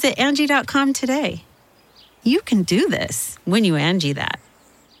or visit Angie.com today. You can do this when you Angie that.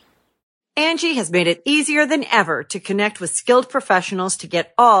 Angie has made it easier than ever to connect with skilled professionals to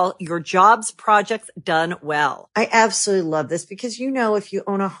get all your jobs projects done well. I absolutely love this because, you know, if you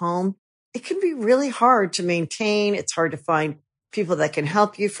own a home, it can be really hard to maintain. It's hard to find people that can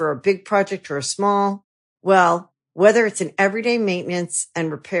help you for a big project or a small. Well, whether it's in everyday maintenance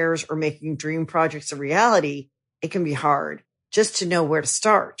and repairs or making dream projects a reality, it can be hard just to know where to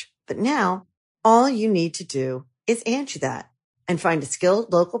start. But now all you need to do is Angie that and find a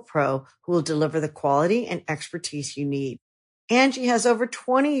skilled local pro who will deliver the quality and expertise you need. Angie has over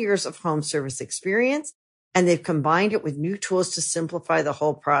 20 years of home service experience, and they've combined it with new tools to simplify the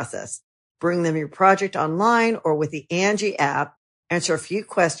whole process. Bring them your project online or with the Angie app, answer a few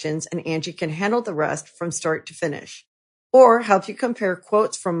questions, and Angie can handle the rest from start to finish. Or help you compare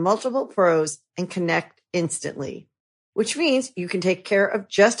quotes from multiple pros and connect instantly, which means you can take care of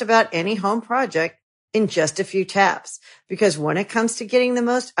just about any home project in just a few taps. Because when it comes to getting the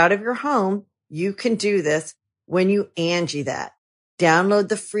most out of your home, you can do this when you Angie that. Download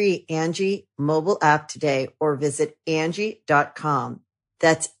the free Angie mobile app today or visit Angie.com.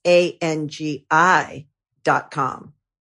 That's ANGI.com.